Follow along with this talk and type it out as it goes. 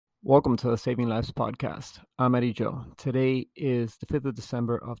Welcome to the Saving Lives podcast. I'm Eddie Joe. Today is the 5th of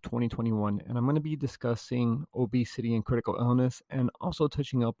December of 2021, and I'm going to be discussing obesity and critical illness and also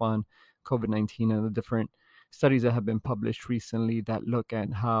touching up on COVID-19 and the different studies that have been published recently that look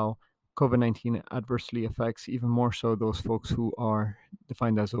at how COVID-19 adversely affects even more so those folks who are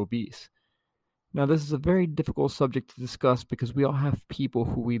defined as obese. Now, this is a very difficult subject to discuss because we all have people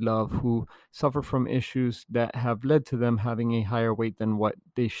who we love who suffer from issues that have led to them having a higher weight than what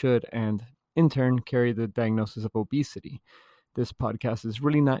they should, and in turn carry the diagnosis of obesity. This podcast is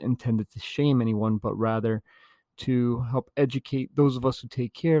really not intended to shame anyone, but rather to help educate those of us who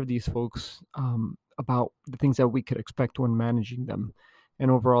take care of these folks about the things that we could expect when managing them. And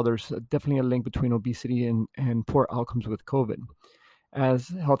overall, there's definitely a link between obesity and poor outcomes with COVID. As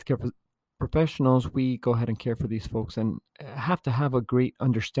healthcare professionals, we go ahead and care for these folks and have to have a great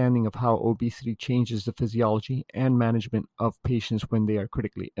understanding of how obesity changes the physiology and management of patients when they are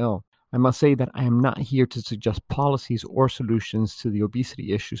critically ill. I must say that I am not here to suggest policies or solutions to the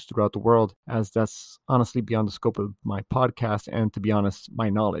obesity issues throughout the world, as that's honestly beyond the scope of my podcast and, to be honest, my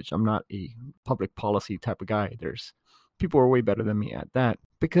knowledge. I'm not a public policy type of guy. There's people who are way better than me at that,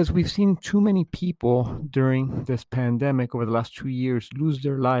 because we've seen too many people during this pandemic over the last 2 years lose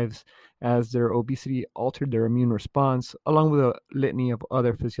their lives as their obesity altered their immune response, along with a litany of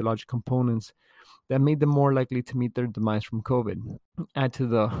other physiologic components that made them more likely to meet their demise from COVID. Add to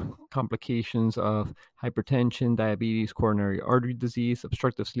the complications of hypertension, diabetes, coronary artery disease,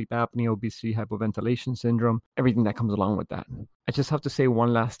 obstructive sleep apnea, obesity, hypoventilation syndrome, everything that comes along with that. I just have to say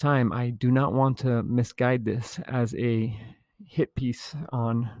one last time, I do not want to misguide this as a hit piece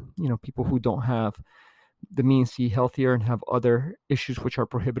on, people who don't have the means to eat healthier and have other issues which are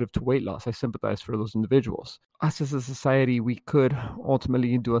prohibitive to weight loss. I sympathize for those individuals. Us as a society, we could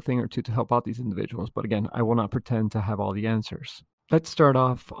ultimately do a thing or two to help out these individuals. But again, I will not pretend to have all the answers. Let's start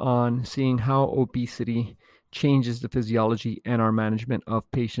off on seeing how obesity changes the physiology and our management of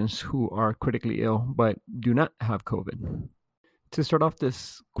patients who are critically ill but do not have COVID. To start off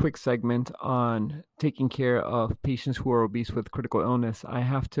this quick segment on taking care of patients who are obese with critical illness, I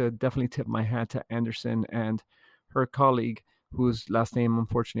have to definitely tip my hat to Anderson and her colleague, whose last name,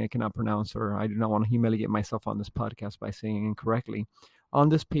 unfortunately, I cannot pronounce, or I do not want to humiliate myself on this podcast by saying incorrectly, on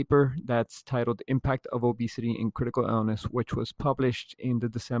this paper that's titled Impact of Obesity in Critical Illness, which was published in the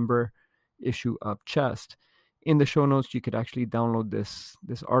December issue of Chest. In the show notes, you could actually download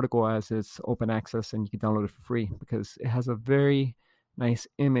this article as it's open access, and you can download it for free because it has a very nice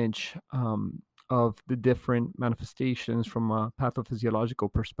image of the different manifestations from a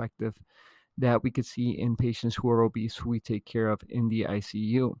pathophysiological perspective that we could see in patients who are obese who we take care of in the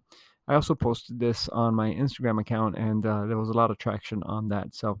ICU. I also posted this on my Instagram account, and there was a lot of traction on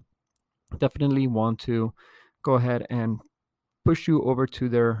that. So definitely want to go ahead and push you over to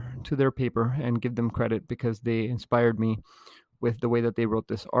their paper and give them credit because they inspired me with the way that they wrote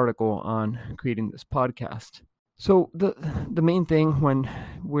this article on creating this podcast. So the main thing when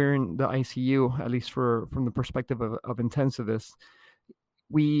we're in the ICU, at least from the perspective of intensivists,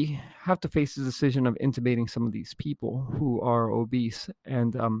 we have to face the decision of intubating some of these people who are obese,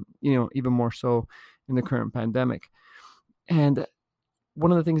 and even more so in the current pandemic. And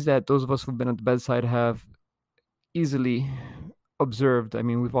one of the things that those of us who've been at the bedside have easily observed, I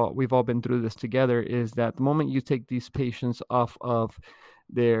mean, we've all been through this together, is that the moment you take these patients off of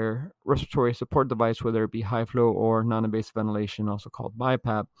their respiratory support device, whether it be high flow or non-invasive ventilation, also called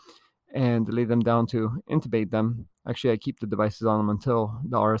BiPAP, and lay them down to intubate them. Actually, I keep the devices on them until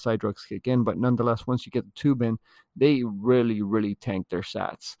the RSI drugs kick in, but nonetheless, once you get the tube in, they really, really tank their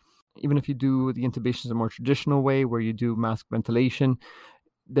sats. Even if you do the intubations a more traditional way, where you do mask ventilation,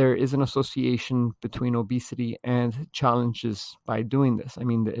 there is an association between obesity and challenges by doing this. I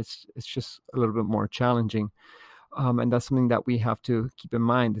mean, it's just a little bit more challenging. And that's something that we have to keep in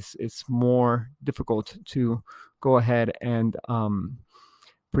mind. It's more difficult to go ahead and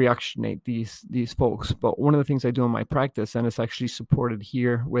pre-oxygenate these folks. But one of the things I do in my practice, and it's actually supported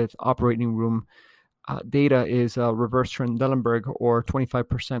here with operating room data, is reverse Trendelenburg, or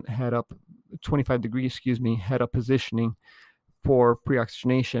 25% head up, 25 degrees, head up positioning for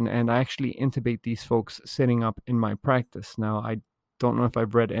pre-oxygenation. And I actually intubate these folks sitting up in my practice. Now, I don't know if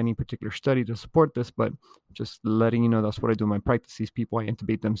I've read any particular study to support this, but just letting you know, that's what I do in my practice. These people, I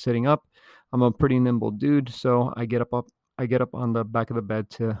intubate them sitting up. I'm a pretty nimble dude, so I get up I get up on the back of the bed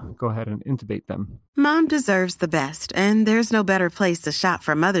to go ahead and intubate them. Mom deserves the best, and there's no better place to shop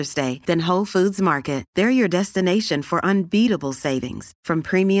for Mother's Day than Whole Foods Market. They're your destination for unbeatable savings, from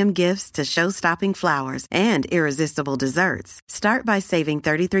premium gifts to show-stopping flowers and irresistible desserts. Start by saving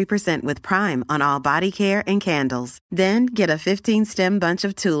 33% with Prime on all body care and candles. Then get a 15-stem bunch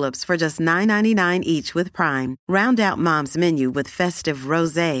of tulips for just $9.99 each with Prime. Round out Mom's menu with festive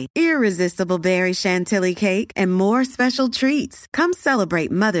rosé, irresistible berry chantilly cake, and more special treats. Come celebrate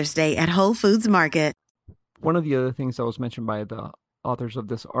Mother's Day at Whole Foods Market. One of the other things that was mentioned by the authors of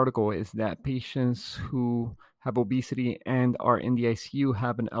this article is that patients who have obesity and are in the ICU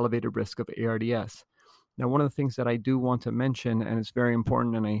have an elevated risk of ARDS. Now, one of the things that I do want to mention, and it's very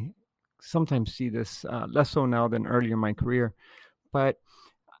important, and I sometimes see this less so now than earlier in my career, but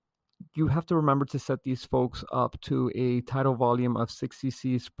you have to remember to set these folks up to a tidal volume of 6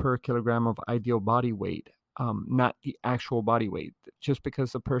 cc's per kilogram of ideal body weight. Not the actual body weight. Just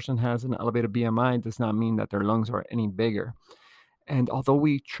because a person has an elevated BMI does not mean that their lungs are any bigger. And although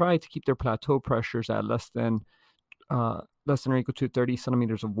we try to keep their plateau pressures at less than or equal to 30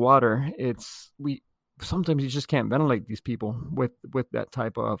 centimeters of water, sometimes you just can't ventilate these people with that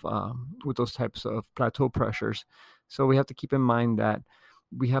type of with those types of plateau pressures. So we have to keep in mind that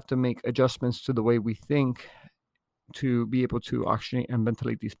we have to make adjustments to the way we think to be able to oxygenate and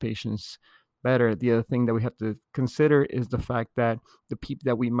ventilate these patients better. The other thing that we have to consider is the fact that the PEEP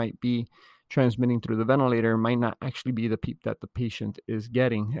that we might be transmitting through the ventilator might not actually be the PEEP that the patient is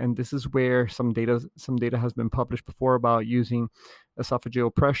getting. And this is where some data has been published before about using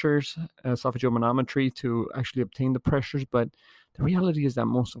esophageal pressures, esophageal manometry to actually obtain the pressures. But the reality is that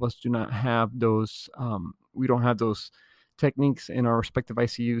most of us do not have those, we don't have those techniques in our respective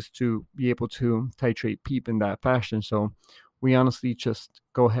ICUs to be able to titrate PEEP in that fashion. So we honestly just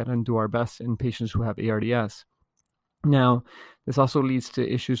go ahead and do our best in patients who have ARDS. Now, this also leads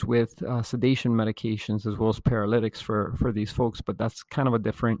to issues with sedation medications as well as paralytics for these folks, but that's kind of a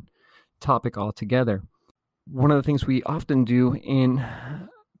different topic altogether. One of the things we often do in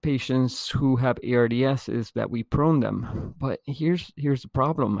patients who have ARDS is that we prone them. But here's the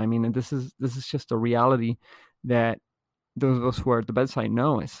problem. I mean, and this is just a reality that those of us who are at the bedside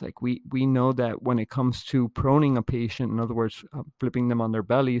know. It's like we know that when it comes to proning a patient, in other words, flipping them on their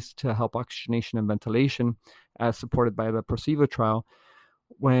bellies to help oxygenation and ventilation, as supported by the PROSEVO trial,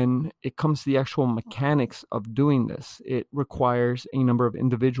 when it comes to the actual mechanics of doing this, it requires a number of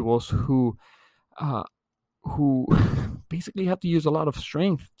individuals who basically have to use a lot of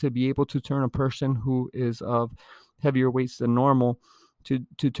strength to be able to turn a person who is of heavier weights than normal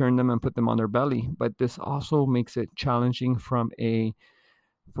to turn them and put them on their belly. But this also makes it challenging from a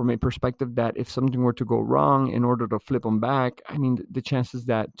perspective that if something were to go wrong, in order to flip them back, I mean, the chances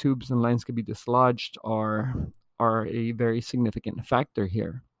that tubes and lines could be dislodged are a very significant factor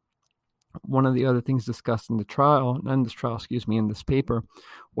here. One of the other things discussed in this paper,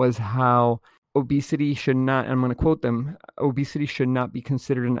 was how obesity should not, and I'm going to quote them, obesity should not be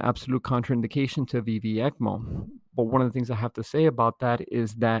considered an absolute contraindication to VV ECMO. But one of the things I have to say about that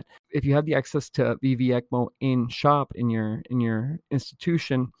is that if you have the access to VV ECMO in shop, in your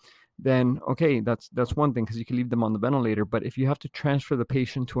institution, then okay, that's one thing, because you can leave them on the ventilator. But if you have to transfer the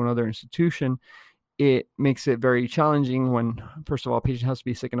patient to another institution, it makes it very challenging when, first of all, a patient has to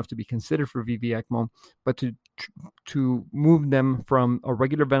be sick enough to be considered for VV ECMO, but to move them from a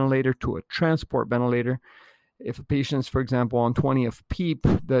regular ventilator to a transport ventilator. If a patient's, for example, on 20 of PEEP,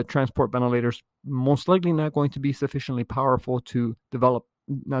 the transport ventilator is most likely not going to be sufficiently powerful to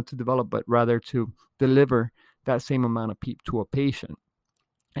rather to deliver that same amount of PEEP to a patient.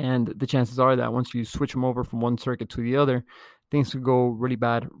 And the chances are that once you switch them over from one circuit to the other, things could go really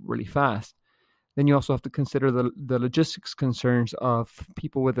bad really fast. Then you also have to consider the logistics concerns of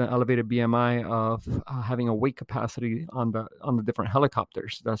people with an elevated BMI, of having a weight capacity on the different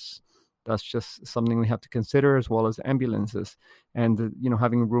helicopters. That's just something we have to consider, as well as ambulances, and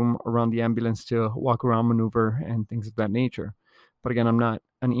having room around the ambulance to walk around, maneuver, and things of that nature. But again, I'm not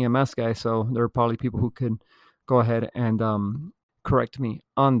an EMS guy, so there are probably people who could go ahead and correct me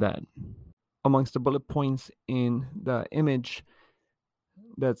on that. Amongst the bullet points in the image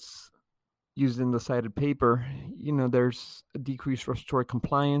that's used in the cited paper, there's a decreased respiratory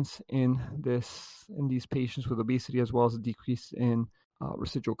compliance in these patients with obesity, as well as a decrease in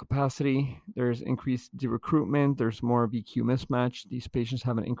residual capacity. There's increased derecruitment. There's more VQ mismatch. These patients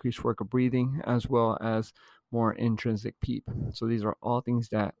have an increased work of breathing, as well as more intrinsic PEEP. So these are all things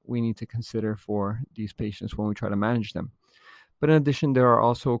that we need to consider for these patients when we try to manage them. But in addition, there are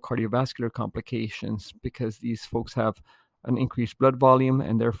also cardiovascular complications, because these folks have an increased blood volume,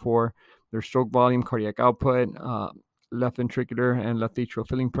 and therefore their stroke volume, cardiac output, left ventricular and left atrial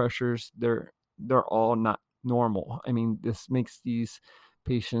filling pressures, they're all not normal. I mean, this makes these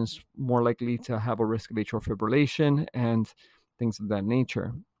patients more likely to have a risk of atrial fibrillation and things of that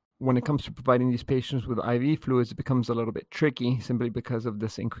nature. When it comes to providing these patients with IV fluids, it becomes a little bit tricky simply because of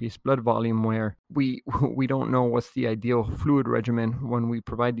this increased blood volume, where we don't know what's the ideal fluid regimen when we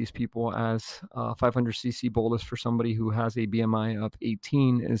provide these people, as 500 cc bolus for somebody who has a BMI of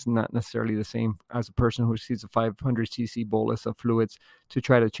 18 is not necessarily the same as a person who receives a 500 cc bolus of fluids to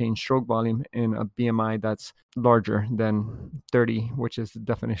try to change stroke volume in a BMI that's larger than 30, which is the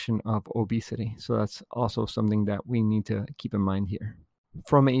definition of obesity. So that's also something that we need to keep in mind here.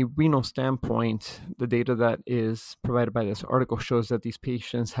 From a renal standpoint, the data that is provided by this article shows that these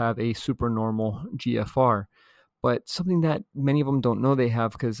patients have a supernormal GFR, but something that many of them don't know they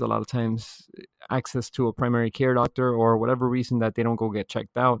have, because a lot of times access to a primary care doctor or whatever reason that they don't go get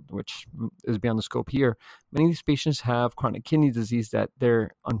checked out, which is beyond the scope here, many of these patients have chronic kidney disease that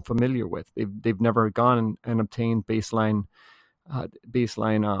they're unfamiliar with. They've never gone and obtained baseline BUN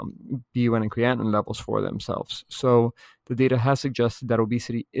and creatinine levels for themselves. So the data has suggested that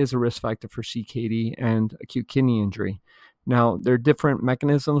obesity is a risk factor for CKD and acute kidney injury. Now, there are different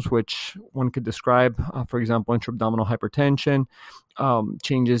mechanisms which one could describe, for example, intra-abdominal hypertension,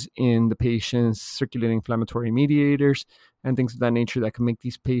 changes in the patient's circulating inflammatory mediators, and things of that nature that can make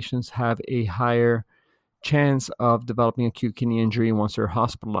these patients have a higher chance of developing acute kidney injury once they're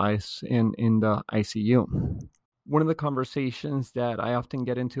hospitalized in the ICU. One of the conversations that I often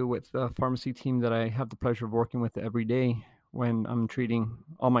get into with the pharmacy team that I have the pleasure of working with every day when I'm treating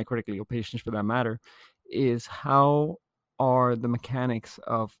all my critically ill patients for that matter is how are the mechanics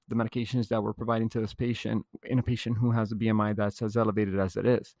of the medications that we're providing to this patient in a patient who has a BMI that's as elevated as it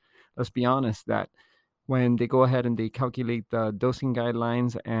is. Let's be honest that when they go ahead and they calculate the dosing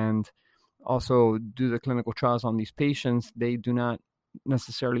guidelines and also do the clinical trials on these patients, they do not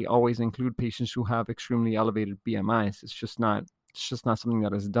necessarily always include patients who have extremely elevated BMIs. It's just not something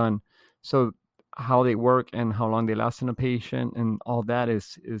that is done. So how they work and how long they last in a patient and all that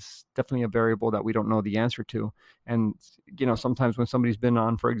is definitely a variable that we don't know the answer to. And sometimes when somebody's been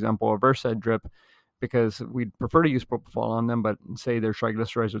on, for example, a Versed drip, because we'd prefer to use propofol on them, but say their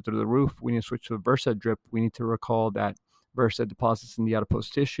triglycerides are through the roof, we need to switch to a Versed drip. We need to recall that Versed deposits in the adipose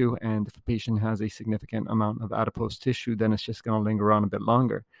tissue, and if a patient has a significant amount of adipose tissue, then it's just going to linger on a bit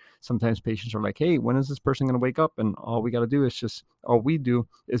longer. Sometimes patients are like, hey, when is this person going to wake up? And all we do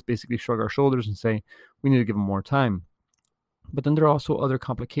is basically shrug our shoulders and say, we need to give them more time. But then there are also other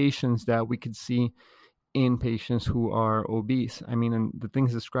complications that we could see in patients who are obese. I mean, and the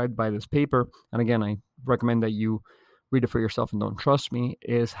things described by this paper, and again, I recommend that you read it for yourself and don't trust me,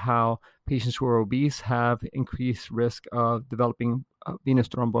 is how patients who are obese have increased risk of developing venous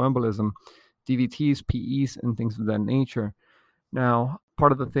thromboembolism, DVTs, PEs, and things of that nature. Now,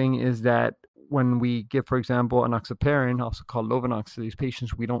 part of the thing is that when we give, for example, enoxaparin, also called Lovenox, to these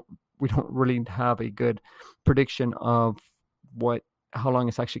patients, we don't really have a good prediction of how long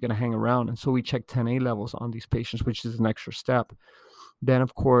it's actually going to hang around. And so we check 10A levels on these patients, which is an extra step. Then,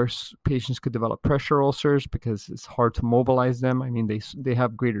 of course, patients could develop pressure ulcers because it's hard to mobilize them. I mean, they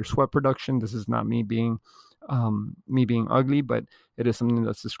have greater sweat production. This is not me being ugly, but it is something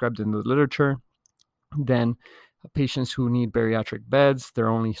that's described in the literature. Then patients who need bariatric beds, there are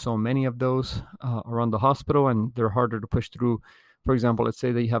only so many of those around the hospital, and they're harder to push through. For example, let's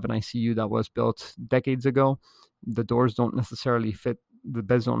say that you have an ICU that was built decades ago. The beds don't necessarily fit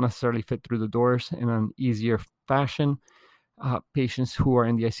through the doors in an easier fashion. Patients who are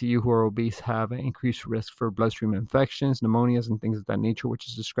in the ICU who are obese have an increased risk for bloodstream infections, pneumonias, and things of that nature, which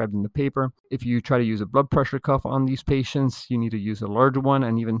is described in the paper. If you try to use a blood pressure cuff on these patients, you need to use a larger one,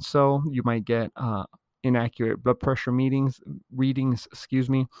 and even so, you might get inaccurate blood pressure readings,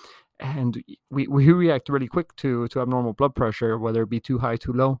 and we react really quick to abnormal blood pressure, whether it be too high,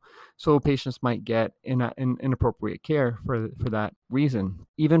 too low. So patients might get inappropriate care for that reason.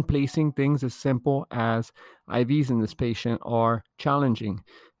 Even placing things as simple as IVs in this patient are challenging.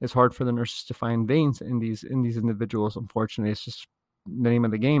 It's hard for the nurses to find veins in these individuals. Unfortunately, it's just the name of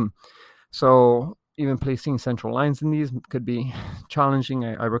the game. So even placing central lines in these could be challenging.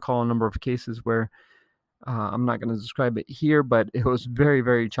 I recall a number of cases where I'm not going to describe it here, but it was very,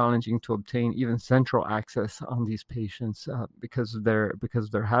 very challenging to obtain even central access on these patients because of their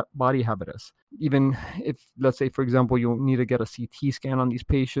body habitus. Even if, let's say, for example, you need to get a CT scan on these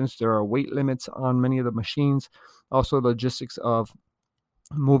patients, there are weight limits on many of the machines. Also, logistics of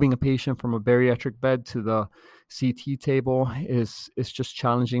moving a patient from a bariatric bed to the CT table is just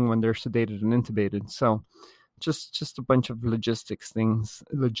challenging when they're sedated and intubated. So just a bunch of logistics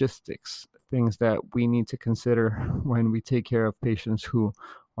things that we need to consider when we take care of patients who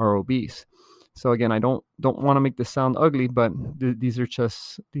are obese. So again, I don't want to make this sound ugly, but these are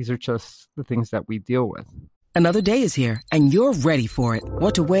just the things that we deal with. Another day is here, and you're ready for it.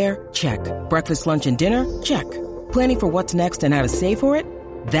 What to wear? Check. Breakfast, lunch, and dinner? Check. Planning for what's next and how to save for it?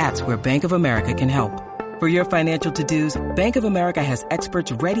 That's where Bank of America can help. For your financial to-dos, Bank of America has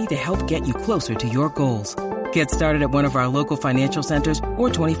experts ready to help get you closer to your goals. Get started at one of our local financial centers or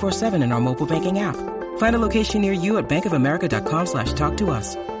 24/7 in our mobile banking app. Find a location near you at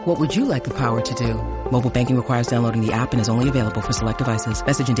bankofamerica.com/talktous. What would you like the power to do? Mobile banking requires downloading the app and is only available for select devices.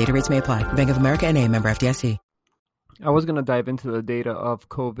 Message and data rates may apply. Bank of America NA, member FDIC. I was going to dive into the data of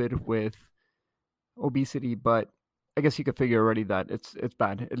COVID with obesity, but I guess you could figure already that it's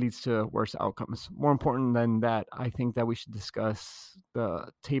bad. It leads to worse outcomes. More important than that, I think that we should discuss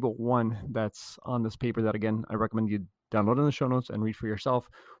the table 1 that's on this paper that, again, I recommend you download in the show notes and read for yourself,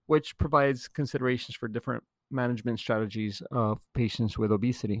 which provides considerations for different management strategies of patients with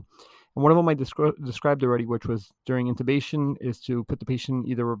obesity. And one of them I described already, which was during intubation, is to put the patient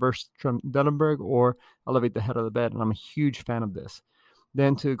either reverse Trendelenburg or elevate the head of the bed. And I'm a huge fan of this.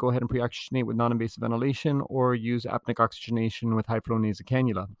 Then to go ahead and pre-oxygenate with non-invasive ventilation or use apneic oxygenation with high-flow nasal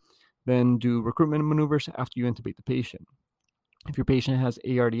cannula. Then do recruitment maneuvers after you intubate the patient. If your patient has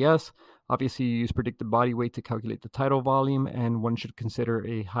ARDS, obviously you use predicted body weight to calculate the tidal volume, and one should consider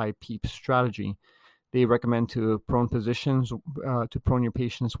a high PEEP strategy. They recommend to prone positions to prone your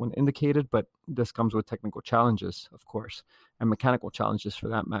patients when indicated, but this comes with technical challenges, of course, and mechanical challenges for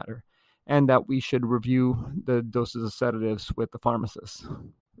that matter. And that we should review the doses of sedatives with the pharmacist.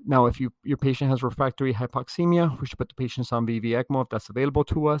 Now, if your patient has refractory hypoxemia, we should put the patients on VV ECMO if that's available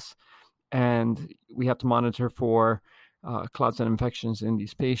to us. And we have to monitor for clots and infections in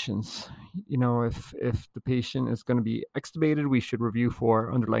these patients. You know, if the patient is going to be extubated, we should review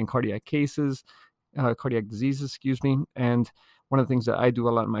for underlying cardiac diseases, And one of the things that I do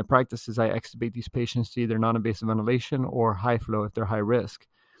a lot in my practice is I extubate these patients to either non-invasive ventilation or high flow if they're high risk.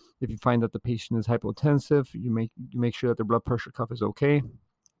 If you find that the patient is hypotensive, you make sure that their blood pressure cuff is okay.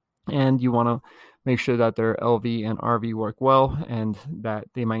 And you want to make sure that their LV and RV work well and that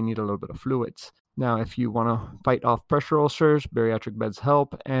they might need a little bit of fluids. Now, if you want to fight off pressure ulcers, bariatric beds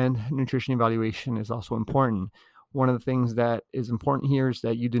help, and nutrition evaluation is also important. One of the things that is important here is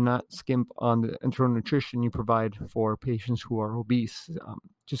that you do not skimp on the enteral nutrition you provide for patients who are obese.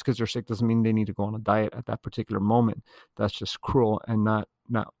 Just because they're sick doesn't mean they need to go on a diet at that particular moment. That's just cruel and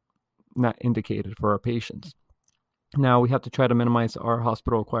not indicated for our patients. Now, we have to try to minimize our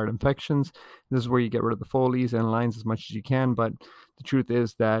hospital-acquired infections. This is where you get rid of the Foleys and lines as much as you can, but the truth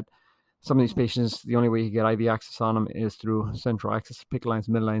is that some of these patients, the only way you get IV access on them is through central access, PICC lines,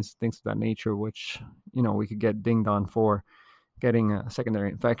 midlines, things of that nature, which, we could get dinged on for getting a secondary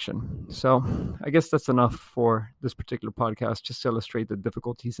infection. So I guess that's enough for this particular podcast, just to illustrate the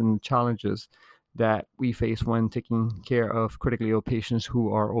difficulties and challenges that we face when taking care of critically ill patients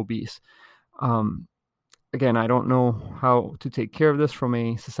who are obese. Again, I don't know how to take care of this from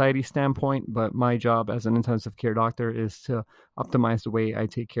a society standpoint, but my job as an intensive care doctor is to optimize the way I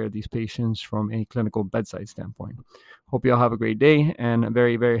take care of these patients from a clinical bedside standpoint. Hope you all have a great day and a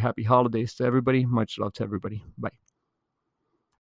very, very happy holidays to everybody. Much love to everybody. Bye.